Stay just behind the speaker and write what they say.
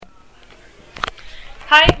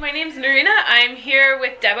Hi, my name's Narina. I'm here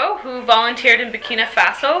with Debo, who volunteered in Burkina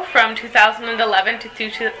Faso from 2011 to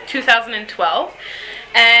 2012.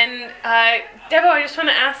 And Debo, I just want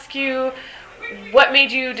to ask what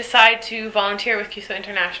made you decide to volunteer with CUSO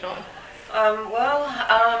International?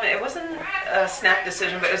 It wasn't a snap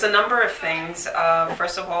decision, but it was a number of things.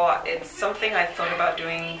 First of all, it's something I thought about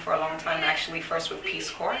doing for a long time, actually, first with Peace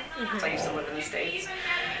Corps, because I used to live in the States.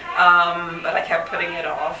 But I kept putting it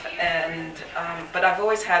off, but I've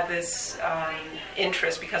always had this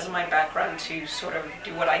interest, because of my background, to sort of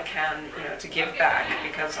do what I can, to give back,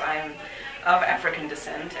 because I'm of African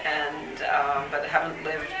descent, but haven't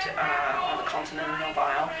lived on the continent in a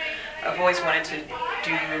while. I've always wanted to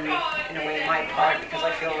do, in a way, my part, because I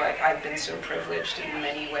feel like I've been so privileged in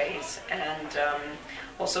many ways, and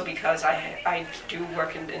also because I do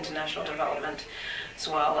work in international development as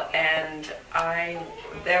well, and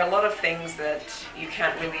there are a lot of things that you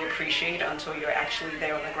can't really appreciate until you're actually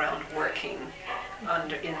there on the ground working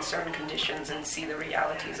in certain conditions and see the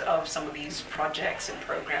realities of some of these projects and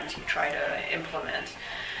programs you try to implement.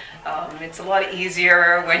 It's a lot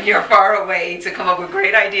easier when you're far away to come up with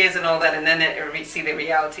great ideas and all that, and then see the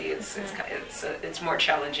reality. It's more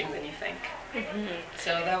challenging than you think.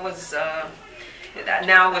 So that was that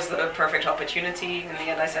now was the perfect opportunity. In the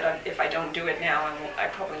end, I said, if I don't do it now, I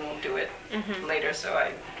probably won't do it later. So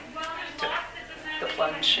I took the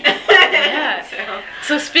plunge. Yeah.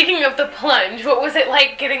 So speaking of the plunge, what was it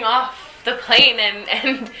like getting off the plane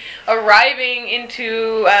and arriving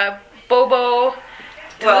into Bobo?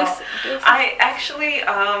 Well, I actually,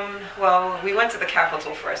 we went to the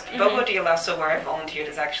capital first. Bobo Dioulasso, where I volunteered,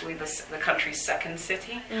 is actually the country's second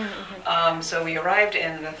city. So we arrived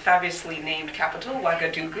in the fabulously named capital,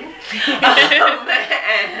 Ouagadougou.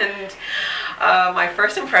 My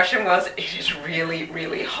first impression was, it is really,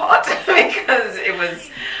 really hot, because it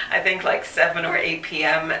was, I think, like 7 or 8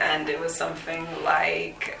 p.m. and it was something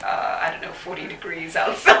like, 40 degrees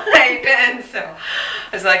outside. And so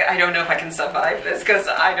I was like, I don't know if I can survive this, because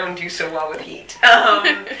I don't do so well with heat.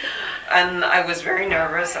 And I was very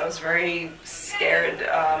nervous. I was very scared,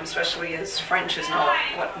 especially as French is not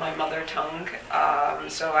my mother tongue.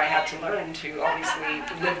 So I had to learn to obviously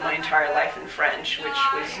live my entire life in French, which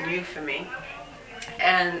was new for me.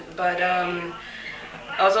 But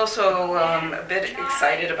I was also a bit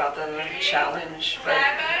excited about the challenge, but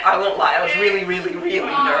I won't lie, I was really, really, really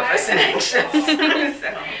nervous and anxious.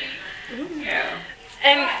 Yeah.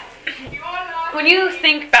 And when you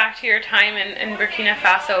think back to your time in Burkina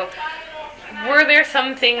Faso, were there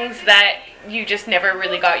some things that you just never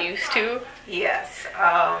really got used to? Yes.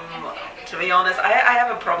 To be honest, I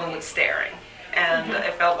have a problem with staring. And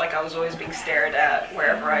I felt like I was always being stared at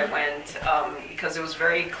wherever I went, because it was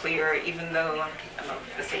very clear, even though I'm of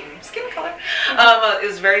the same skin color, it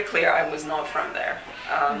was very clear I was not from there.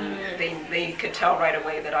 They could tell right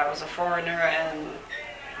away that I was a foreigner, and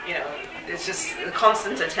it's just the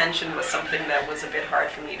constant attention was something that was a bit hard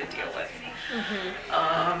for me to deal with.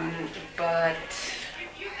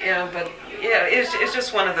 It's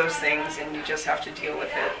just one of those things, and you just have to deal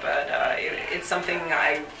with it. But it's something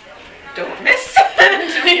I don't miss,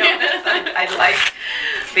 to be honest. I like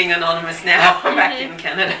being anonymous now back in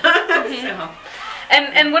Canada. So.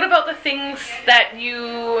 And what about the things that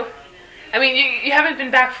you haven't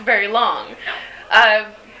been back for very long,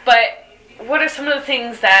 but what are some of the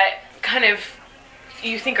things that kind of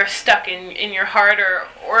you think are stuck in your heart,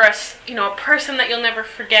 or a person that you'll never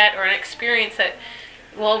forget, or an experience that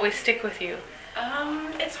will always stick with you?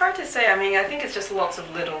 It's hard to say. I think it's just lots of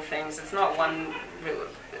little things. It's not one real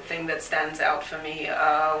thing that stands out for me.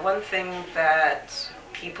 One thing that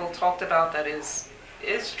people talked about that is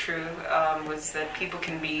true was that people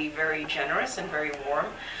can be very generous and very warm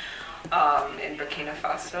in Burkina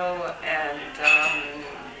Faso, and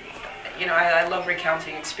I love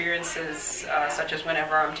recounting experiences such as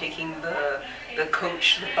whenever I'm taking the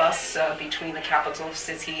bus between the capital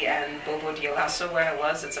city and Bobo Dioulasso, where I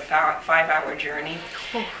was. It's a 5-hour journey,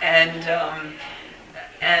 and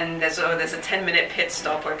there's a 10-minute pit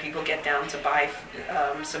stop where people get down to buy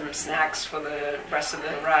some snacks for the rest of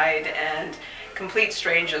the ride, and complete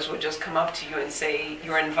strangers would just come up to you and say,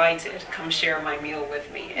 "You're invited, come share my meal with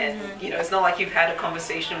me." And it's not like you've had a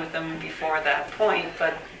conversation with them before that point,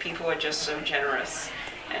 but people are just so generous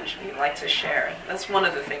and like to share. That's one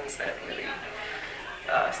of the things that really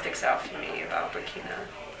sticks out for me about Burkina.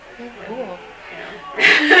 Cool.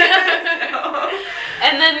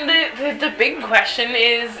 And then the big question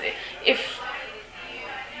is,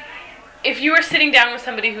 if you were sitting down with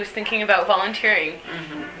somebody who's thinking about volunteering,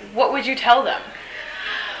 what would you tell them?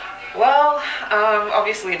 Well,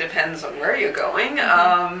 obviously it depends on where you're going,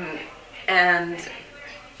 and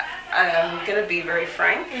I'm gonna be very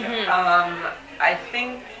frank. I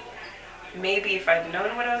think maybe if I'd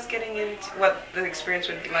known what I was getting into, what the experience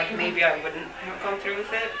would be like, maybe I wouldn't have gone through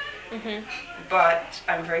with it. But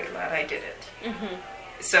I'm very glad I did it.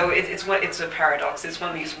 So it's a paradox. It's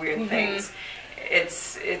one of these weird things.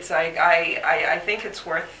 It's like I think it's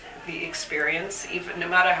worth the experience, even no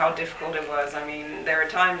matter how difficult it was. I mean, there are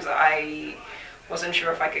times I wasn't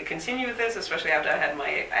sure if I could continue with this, especially after I had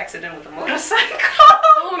my accident with a motorcycle.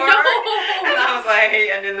 Oh no! And I was like,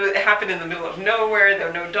 and then it happened in the middle of nowhere. There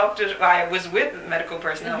were no doctors. I was with medical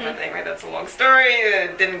personnel, but anyway, that's a long story.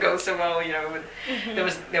 It didn't go so well, you know.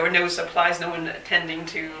 There were no supplies, no one attending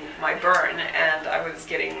to my burn, and I was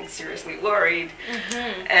getting seriously worried.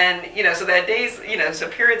 And you know, so there are days, you know, so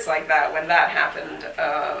periods like that when that happened,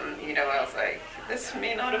 you know, I was like, this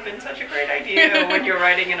may not have been such a great idea when you're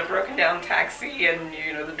riding in a broken down taxi and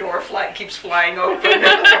you know the door keeps flying open.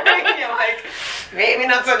 And you're like, maybe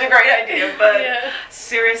not such a great idea, but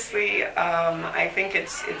seriously, I think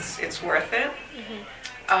it's worth it.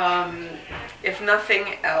 If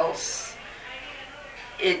nothing else,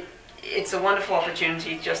 it's a wonderful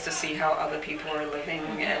opportunity just to see how other people are living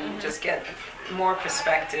and just get more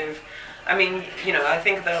perspective. I mean, you know, I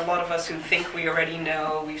think there are a lot of us who think we already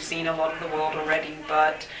know, we've seen a lot of the world already,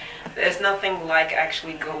 but there's nothing like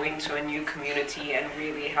actually going to a new community and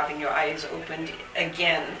really having your eyes opened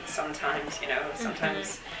again sometimes, you know,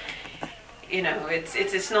 sometimes, you know,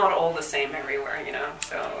 it's not all the same everywhere, you know,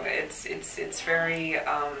 so it's very,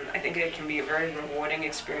 I think it can be a very rewarding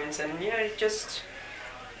experience, and, you know, just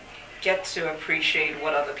get to appreciate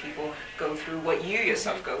what other people go through, what you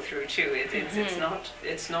yourself go through too.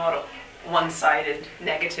 It's not one-sided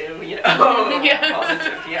negative, you know,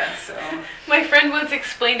 positive. So my friend once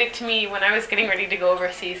explained it to me when I was getting ready to go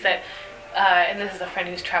overseas that, and this is a friend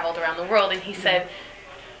who's traveled around the world, and he said,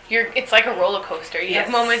 it's like a roller coaster. You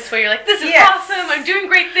have moments where you're like, this is awesome, I'm doing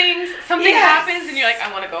great things, something happens, and you're like,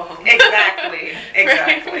 I want to go home. Exactly.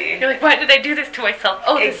 Right? You're like, why did I do this to myself?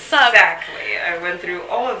 Oh, this sucks. Exactly. I went through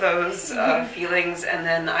all of those feelings, and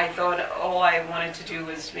then I thought all I wanted to do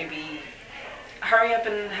was maybe hurry up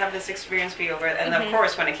and have this experience be over. And of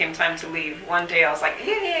course, when it came time to leave, one day I was like,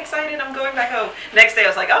 yeah, excited, I'm going back home. Next day I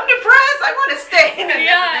was like, I'm depressed, I want to stay. And then the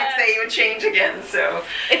next day it would change again. So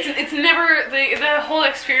it's never the whole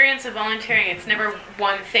experience of volunteering. It's never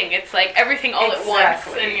one thing. It's like everything all at once,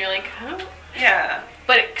 and you're like, huh? Yeah.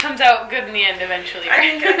 But it comes out good in the end eventually.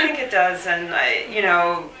 Right? I think it does, and you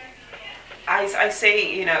know, I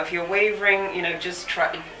say, you know, if you're wavering, you know, just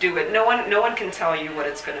try to do it. No one can tell you what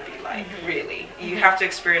it's going to be like, really. You have to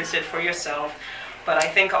experience it for yourself. But I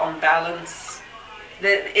think on balance,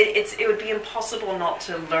 that it would be impossible not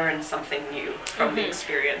to learn something new from the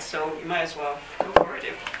experience. So you might as well go for it.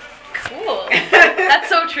 Cool. That's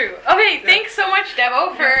so true. Okay, thanks so much,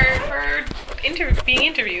 Debo, for being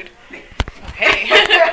interviewed. Okay.